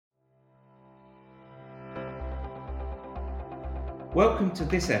Welcome to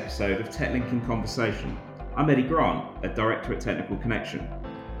this episode of TechLink in Conversation. I'm Eddie Grant, a Director at Technical Connection.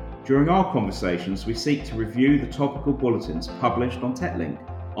 During our conversations, we seek to review the topical bulletins published on TechLink,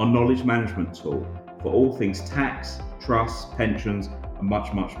 our knowledge management tool for all things tax, trusts, pensions, and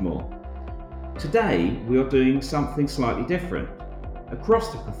much, much more. Today, we are doing something slightly different.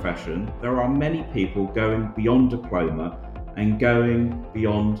 Across the profession, there are many people going beyond diploma and going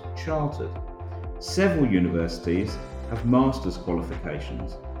beyond chartered. Several universities have master's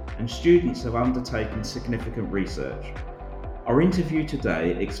qualifications, and students have undertaken significant research. Our interview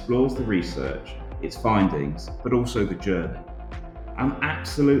today explores the research, its findings, but also the journey. I'm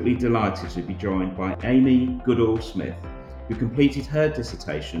absolutely delighted to be joined by Amy Goodall-Smith, who completed her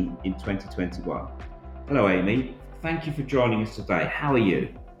dissertation in 2021. Hello, Amy. Thank you for joining us today. How are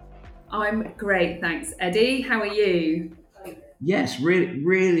you? I'm great, thanks, Eddie. How are you? Yes, really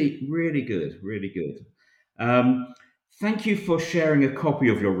good, really good. Um, Thank you for sharing a copy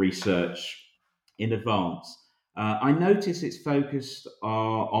of your research in advance. I notice it's focused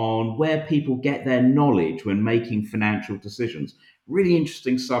on where people get their knowledge when making financial decisions. Really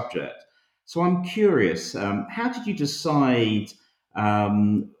interesting subject. So I'm curious, how did you decide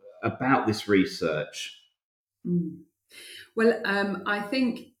about this research? Mm. Well, I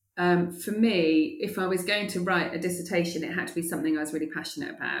think for me, if I was going to write a dissertation, it had to be something I was really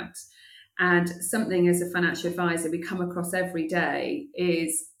passionate about. And something as a financial advisor we come across every day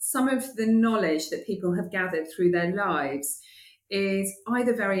is some of the knowledge that people have gathered through their lives is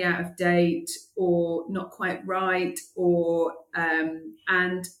either very out of date or not quite right, or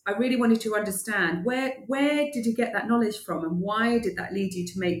and I really wanted to understand where did you get that knowledge from, and why did that lead you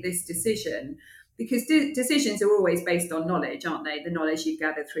to make this decision? Because decisions are always based on knowledge, aren't they? The knowledge you've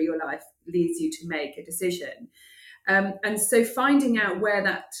gathered through your life leads you to make a decision. And so finding out where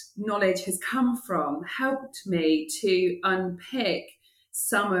that knowledge has come from helped me to unpick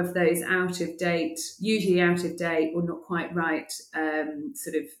some of those usually out of date or not quite right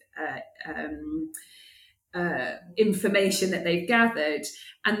information that they've gathered,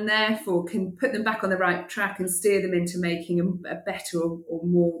 and therefore can put them back on the right track and steer them into making a better or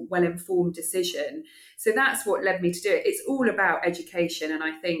more well-informed decision. So that's what led me to do it. It's all about education. And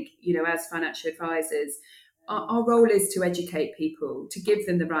I think, as financial advisors, our role is to educate people, to give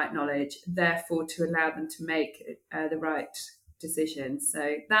them the right knowledge, therefore to allow them to make the right decisions.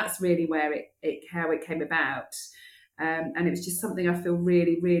 So that's really where how it came about. And it was just something I feel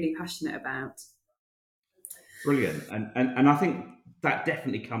really, really passionate about. Brilliant. And I think that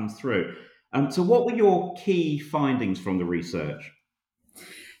definitely comes through. So what were your key findings from the research?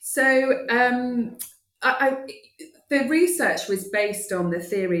 So the research was based on the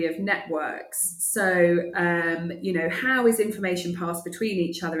theory of networks. So, how is information passed between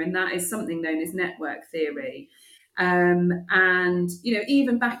each other? And that is something known as network theory. And,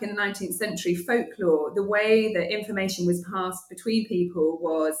 even back in the 19th century folklore, the way that information was passed between people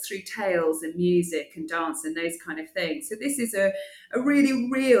was through tales and music and dance and those kind of things. So this is a really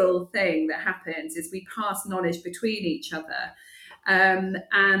real thing that happens, is we pass knowledge between each other. And,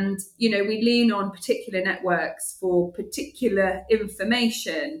 we lean on particular networks for particular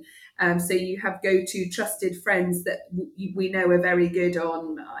information. So you have go-to trusted friends that we know are very good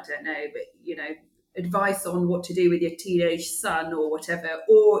on, I don't know, but, advice on what to do with your teenage son or whatever,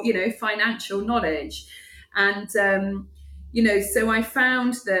 or, financial knowledge. And, so I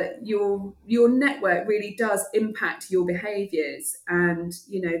found that your network really does impact your behaviours, and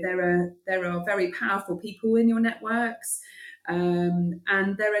there are very powerful people in your networks, and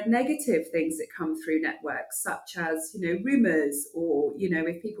there are negative things that come through networks, such as rumours, or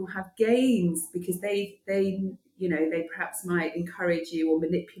if people have gains because they perhaps might encourage you or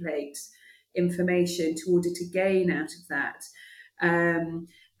manipulate information to order to gain out of that. And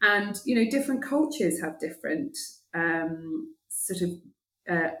different cultures have different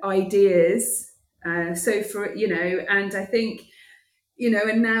ideas. So for and I think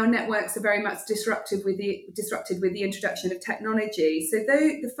and now networks are very much disrupted with the introduction of technology. So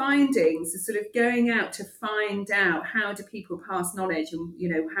the findings are sort of going out to find out how do people pass knowledge, and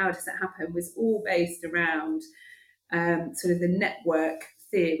how does that happen, was all based around sort of the network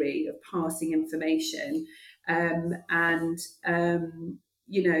theory of passing information. I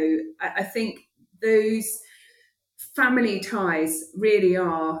think those family ties really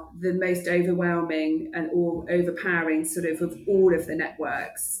are the most overwhelming and or overpowering sort of all of the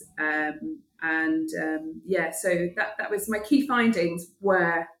networks. So that was my key findings,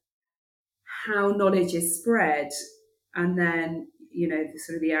 were how knowledge is spread, and then the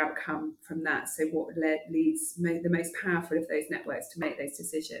sort of the outcome from that. So what leads the most powerful of those networks to make those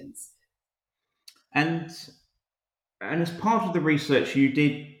decisions. And And as part of the research, you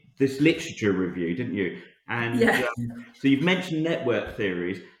did this literature review, didn't you? And Yeah, so you've mentioned network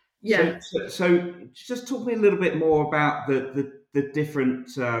theories. So, yeah. so, so just talk me a little bit more about the different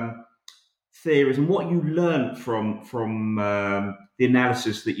theories and what you learned from the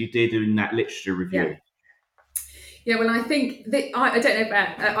analysis that you did in that literature Yeah. review. Yeah, well, I think that, I don't know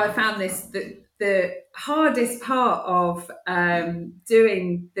about, I found this, that the hardest part of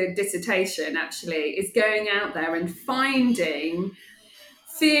doing the dissertation actually is going out there and finding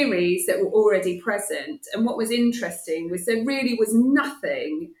theories that were already present. And what was interesting was there really was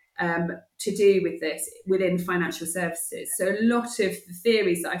nothing to do with this within financial services. So a lot of the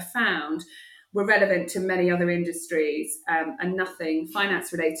theories that I found were relevant to many other industries, and nothing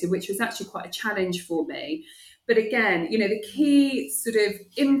finance related, which was actually quite a challenge for me. But again, the key sort of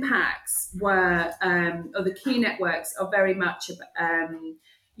impacts were, or the key networks are very much,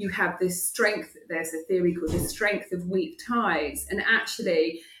 you have this strength, there's a theory called the strength of weak ties, and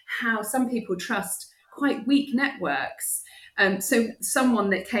actually how some people trust quite weak networks. So someone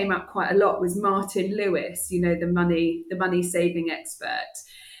that came up quite a lot was Martin Lewis, the money saving expert.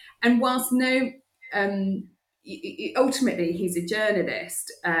 And whilst ultimately he's a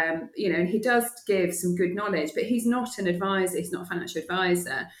journalist, and he does give some good knowledge, but he's not an advisor, he's not a financial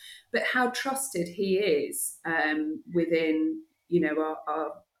advisor. But how trusted he is within,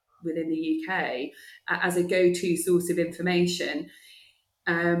 our within the UK as a go-to source of information,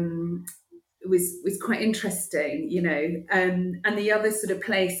 was quite interesting, and the other sort of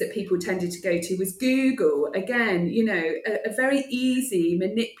place that people tended to go to was Google. Again, a very easy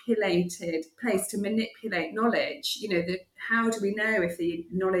manipulated place to manipulate knowledge. How do we know if the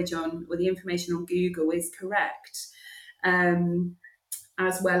knowledge on, or the information on Google is correct?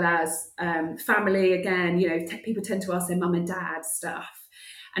 As well as family, again, people tend to ask their mum and dad stuff.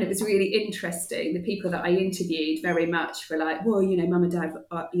 And it was really interesting. The people that I interviewed very much were like, well, mum and dad,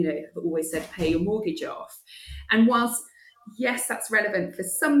 have always said pay your mortgage off. And whilst, yes, that's relevant for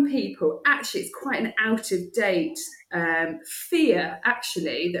some people, actually it's quite an out of date fear,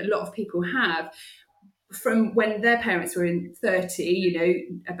 actually, that a lot of people have from when their parents were in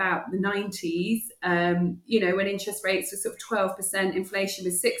 30, about the 90s, when interest rates were sort of 12%, inflation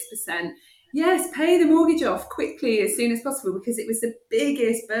was 6%. Yes, pay the mortgage off quickly as soon as possible because it was the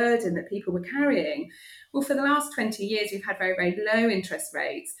biggest burden that people were carrying. Well, for the last 20 years, we've had very, very low interest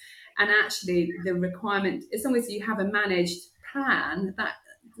rates. And actually, the requirement, as long as you have a managed plan, that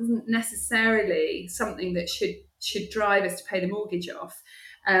isn't necessarily something that should drive us to pay the mortgage off.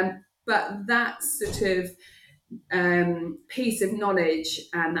 But that sort of piece of knowledge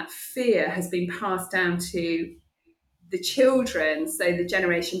and that fear has been passed down to the children, so the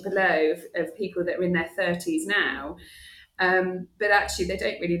generation below of people that are in their 30s now. But actually, they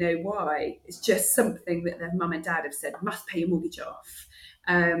don't really know why. It's just something that their mum and dad have said, must pay your mortgage off.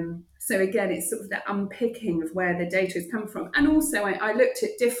 So again, it's sort of that unpicking of where the data has come from. And also I looked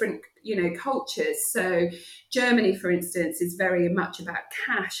at different, cultures. So Germany, for instance, is very much about a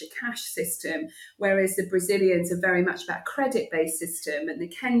cash system, whereas the Brazilians are very much about a credit-based system. And the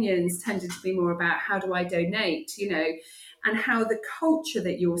Kenyans tended to be more about how do I donate, and how the culture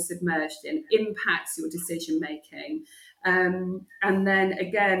that you're submerged in impacts your decision making. And then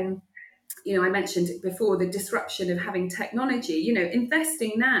again, I mentioned before the disruption of having technology.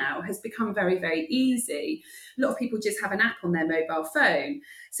 Investing now has become very, very easy. A lot of people just have an app on their mobile phone.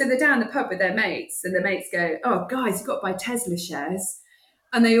 So they're down the pub with their mates and the mates go, oh, guys, you've got to buy Tesla shares.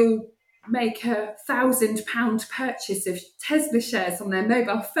 And they all make £1,000 purchase of Tesla shares on their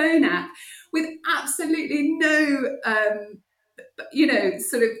mobile phone app with absolutely no,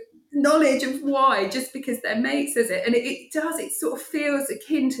 sort of knowledge of why, just because their mate says it. And it sort of feels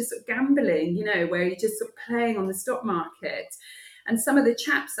akin to sort of gambling, where you're just sort of playing on the stock market. And some of the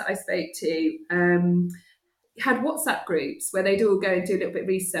chaps that I spoke to had WhatsApp groups where they'd all go and do a little bit of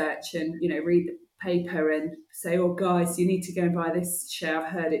research and, read the paper and say, oh, guys, you need to go and buy this share.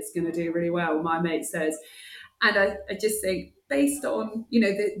 I've heard it's going to do really well, my mate says. And I just think, based on,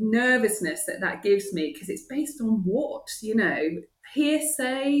 the nervousness that gives me, because it's based on what,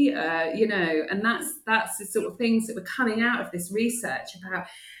 hearsay, and that's the sort of things that were coming out of this research about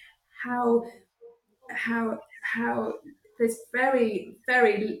how there's very,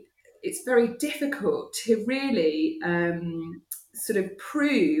 very, it's very difficult to really sort of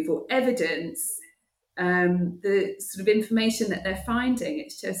prove or evidence the sort of information that they're finding.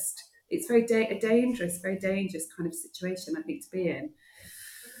 It's very very dangerous kind of situation, I think, to be in.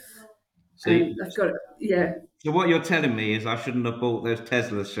 So, I've got, yeah. So what you're telling me is I shouldn't have bought those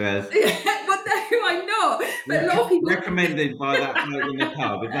Tesla shares. Well, no, I'm not. But a lot of people recommended by that bloke in the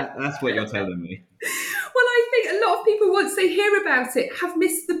pub. That's what you're telling me. Well, I think a lot of people, once they hear about it, have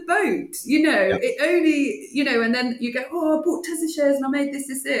missed the boat. Yeah. It only, and then you go, oh, I bought Tesla shares and I made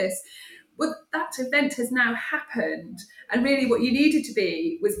this. Well, that event has now happened, and really what you needed to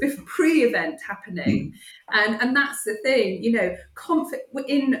be was pre-event happening. And that's the thing,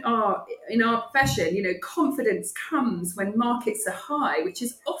 in our profession, confidence comes when markets are high, which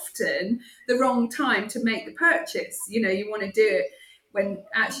is often the wrong time to make the purchase. You want to do it when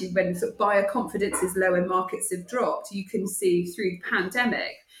sort of buyer confidence is low and markets have dropped. You can see through the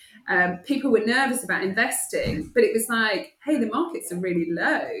pandemic, people were nervous about investing, but it was like, hey, the markets are really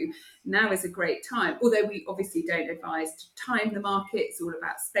low. Now is a great time. Although we obviously don't advise to time the market. It's all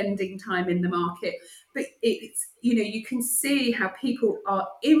about spending time in the market. But it's, you can see how people are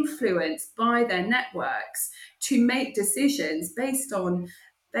influenced by their networks to make decisions based on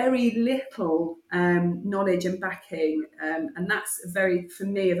very little knowledge and backing. And that's for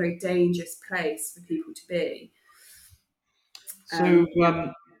me, a very dangerous place for people to be. So,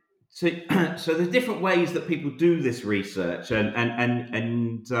 so there's different ways that people do this research, and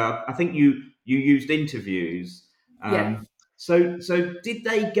I think you used interviews. Yeah. So did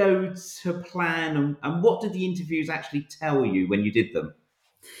they go to plan, and what did the interviews actually tell you when you did them?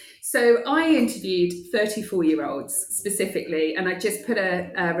 So I interviewed 34-year-olds specifically, and I just put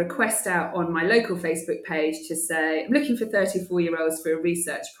a request out on my local Facebook page to say, I'm looking for 34-year-olds for a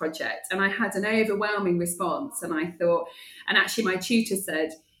research project. And I had an overwhelming response. And I thought, and actually my tutor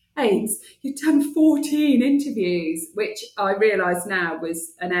said, Ames, you've done 14 interviews, which I realise now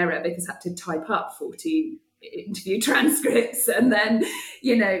was an error because I had to type up 14 interview transcripts. And then,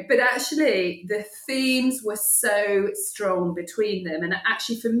 but actually the themes were so strong between them. And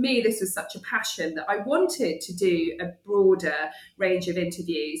actually for me, this was such a passion that I wanted to do a broader range of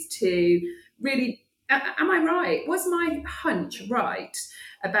interviews to really, am I right? Was my hunch right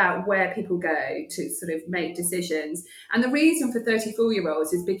about where people go to sort of make decisions? And the reason for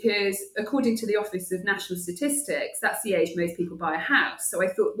 34-year-olds is because, according to the Office of National Statistics, that's the age most people buy a house. So I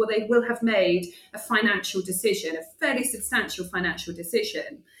thought, well, they will have made a financial decision, a fairly substantial financial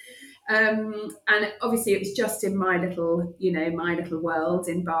decision. And obviously it was just in my little world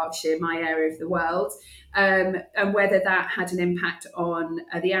in Berkshire, my area of the world, and whether that had an impact on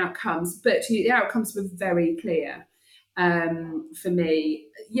the outcomes. But the outcomes were very clear. For me,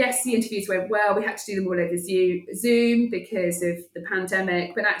 yes, the interviews went well. We had to do them all over Zoom because of the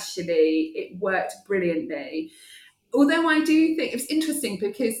pandemic, but actually it worked brilliantly. Although I do think it was interesting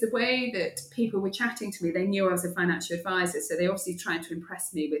because the way that people were chatting to me, they knew I was a financial advisor, so they obviously trying to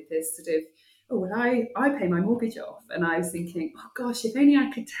impress me with this sort of, oh, well, I pay my mortgage off. And I was thinking, oh gosh, if only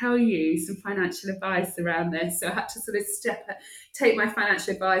I could tell you some financial advice around this. So I had to sort of take my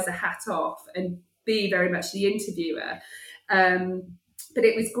financial advisor hat off and be very much the interviewer. But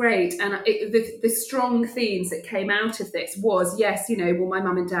it was great. And the strong themes that came out of this was, yes, well, my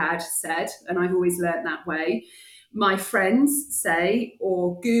mum and dad said, and I've always learned that way, my friends say,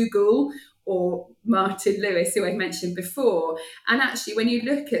 or Google, or Martin Lewis, who I mentioned before. And actually, when you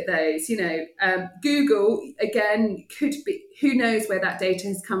look at those, Google, again, could be, who knows where that data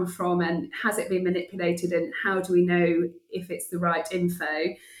has come from and has it been manipulated and how do we know if it's the right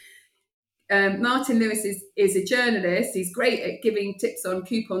info? Martin Lewis is a journalist. He's great at giving tips on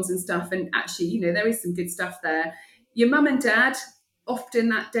coupons and stuff. And actually, there is some good stuff there. Your mum and dad, often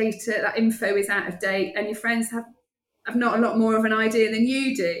that data, that info is out of date, and your friends have not a lot more of an idea than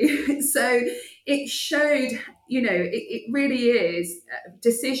you do. So it showed, it really is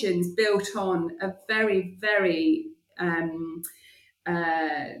decisions built on a very, very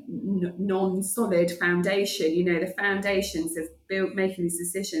non-solid foundation. The foundations of making these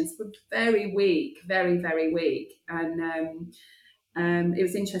decisions were very weak, very, very weak. And it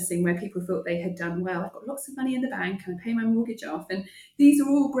was interesting where people thought they had done well. I've got lots of money in the bank and I pay my mortgage off. And these are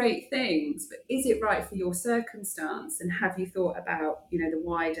all great things, but is it right for your circumstance? And have you thought about, the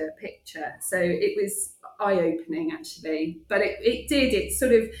wider picture? So it was eye-opening, actually. But it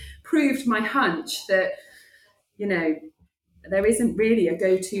sort of proved my hunch that, there isn't really a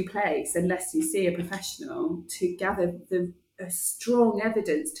go-to place unless you see a professional to gather the strong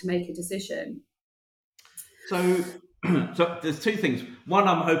evidence to make a decision. So there's two things. One,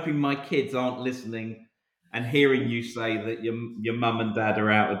 I'm hoping my kids aren't listening and hearing you say that your mum and dad are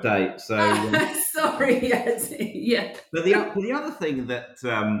out of date. So sorry, yeah. But the other thing that's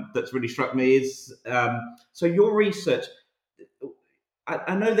really struck me is so your research.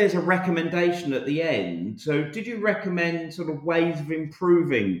 I know there's a recommendation at the end. So did you recommend sort of ways of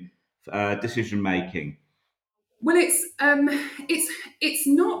improving decision making? Well, it's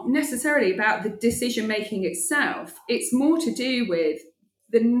not necessarily about the decision making itself. It's more to do with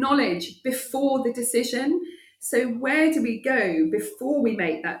the knowledge before the decision. So where do we go before we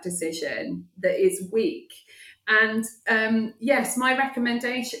make that decision that is weak? And yes, my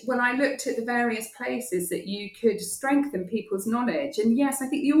recommendation, well, I looked at the various places that you could strengthen people's knowledge. And yes, I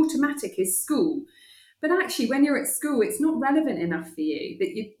think the automatic is school. But actually, when you're at school, it's not relevant enough for you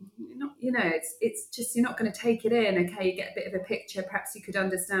that you're not, it's just you're not going to take it in. Okay, you get a bit of a picture. Perhaps you could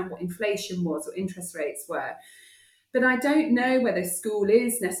understand what inflation was or interest rates were. But I don't know whether school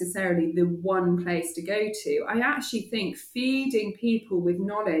is necessarily the one place to go to. I actually think feeding people with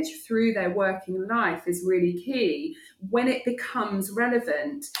knowledge through their working life is really key when it becomes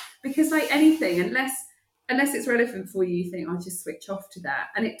relevant. Because like anything, unless it's relevant for you, you think I'll just switch off to that.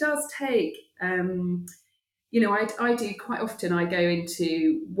 And it does take I do quite often. I go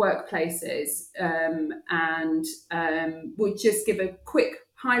into workplaces and would just give a quick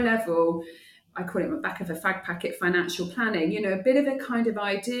high level, I call it my back of a fag packet, financial planning, a bit of a kind of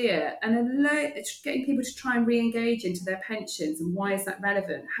idea, and it's getting people to try and re-engage into their pensions. And why is that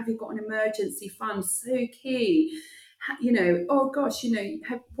relevant? Have you got an emergency fund? So key. Oh gosh,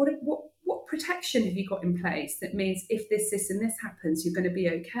 what protection have you got in place that means if this and this happens, you're going to be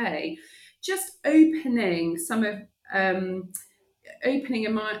okay? Just opening some of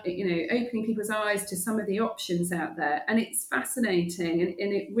opening people's eyes to some of the options out there, and it's fascinating, and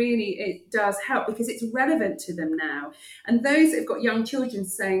it does help because it's relevant to them now. And those that have got young children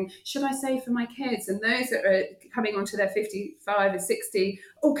saying, should I save for my kids? And those that are coming onto their 55 or 60,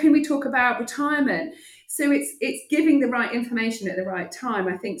 can we talk about retirement? So it's giving the right information at the right time,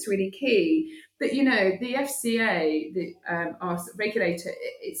 I think, is really key. But the FCA, our regulator,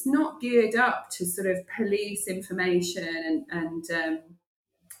 it's not geared up to sort of police information and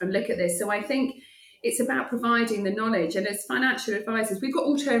look at this. So I think it's about providing the knowledge. And as financial advisors, we've got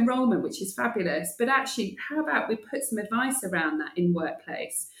auto enrolment, which is fabulous. But actually, how about we put some advice around that in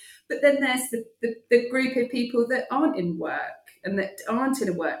workplace? But then there's the group of people that aren't in work and that aren't in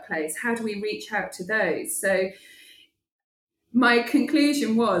a workplace. How do we reach out to those? So my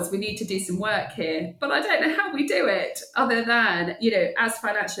conclusion was we need to do some work here, but I don't know how we do it other than, as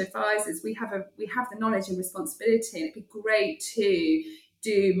financial advisors, we have the knowledge and responsibility, and it'd be great to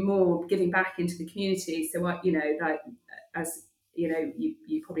do more giving back into the community. So, as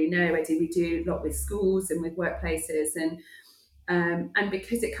you probably know, Eddie, we do a lot with schools and with workplaces, and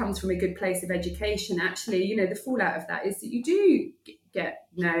because it comes from a good place of education, actually, the fallout of that is that you do get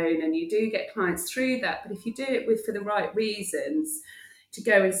known and you do get clients through that. But if you do it for the right reasons, to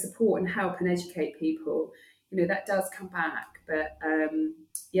go and support and help and educate people, that does come back. But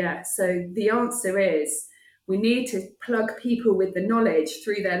so the answer is we need to plug people with the knowledge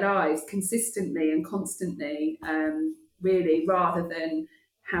through their lives consistently and constantly, really, rather than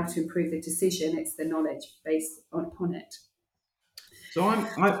how to improve the decision. It's the knowledge based upon it. So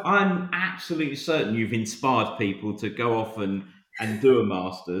I'm absolutely certain you've inspired people to go off and do a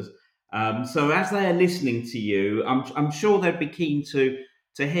master's. So as they are listening to you, I'm sure they'd be keen to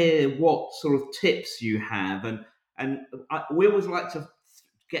hear what sort of tips you have, and we always like to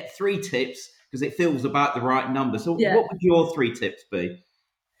get 3 tips because it feels about the right number. So What would your 3 tips be?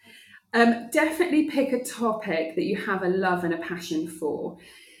 Definitely pick a topic that you have a love and a passion for.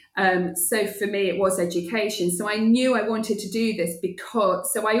 So for me, it was education. So I knew I wanted to do this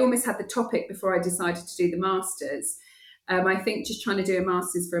so I almost had the topic before I decided to do the master's. I think just trying to do a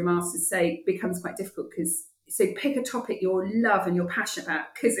master's for a master's sake becomes quite difficult so pick a topic you love and you're passionate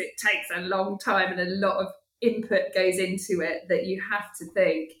about, because it takes a long time and a lot of input goes into it that you have to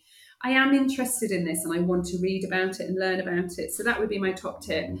think, I am interested in this and I want to read about it and learn about it. So that would be my top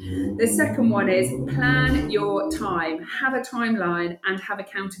tip. The second one is plan your time, have a timeline and have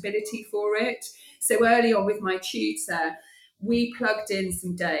accountability for it. So early on with my tutor, we plugged in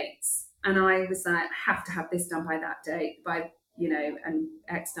some dates and I was like, I have to have this done by that date, and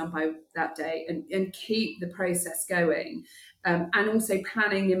X done by that date, and keep the process going. And also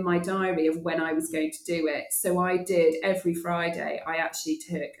planning in my diary of when I was going to do it. So I did every Friday, I actually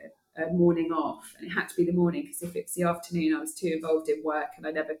took a morning off, and it had to be the morning because if it's the afternoon, I was too involved in work and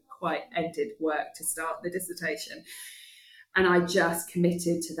I never quite ended work to start the dissertation. And I just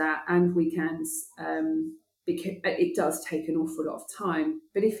committed to that, and weekends, because it does take an awful lot of time.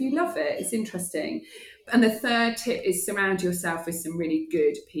 But if you love it, it's interesting. And the third tip is surround yourself with some really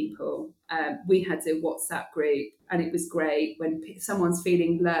good people. We had a WhatsApp group, and it was great when someone's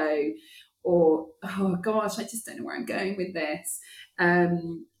feeling low or, oh gosh, I just don't know where I'm going with this.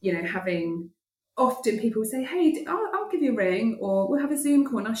 Having often people say, hey, I'll give you a ring, or we'll have a Zoom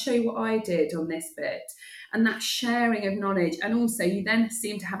call and I'll show you what I did on this bit. And that sharing of knowledge. And also you then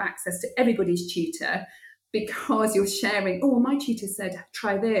seem to have access to everybody's tutor, because you're sharing, oh, my tutor said,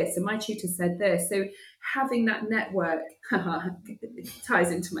 try this, and my tutor said this. So having that network it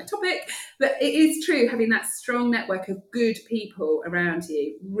ties into my topic, but it is true, having that strong network of good people around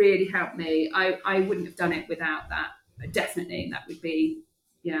you really helped me. I wouldn't have done it without that. Definitely, that would be,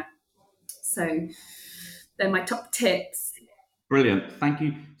 yeah. So they're my top tips. Brilliant. Thank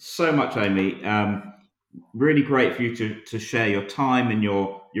you so much, Amy. Really great for you to share your time and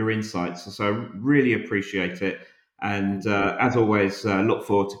your insights. So I really appreciate it. And as always, look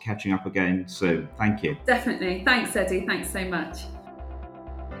forward to catching up again soon. Thank you. Definitely. Thanks, Eddie. Thanks so much.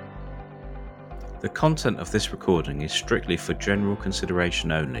 The content of this recording is strictly for general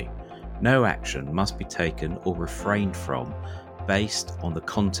consideration only. No action must be taken or refrained from based on the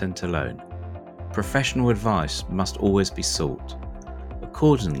content alone. Professional advice must always be sought.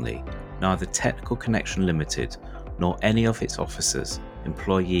 Accordingly, neither Technical Connection Limited nor any of its officers,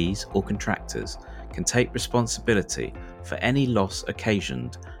 employees or contractors can take responsibility for any loss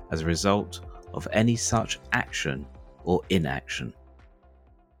occasioned as a result of any such action or inaction.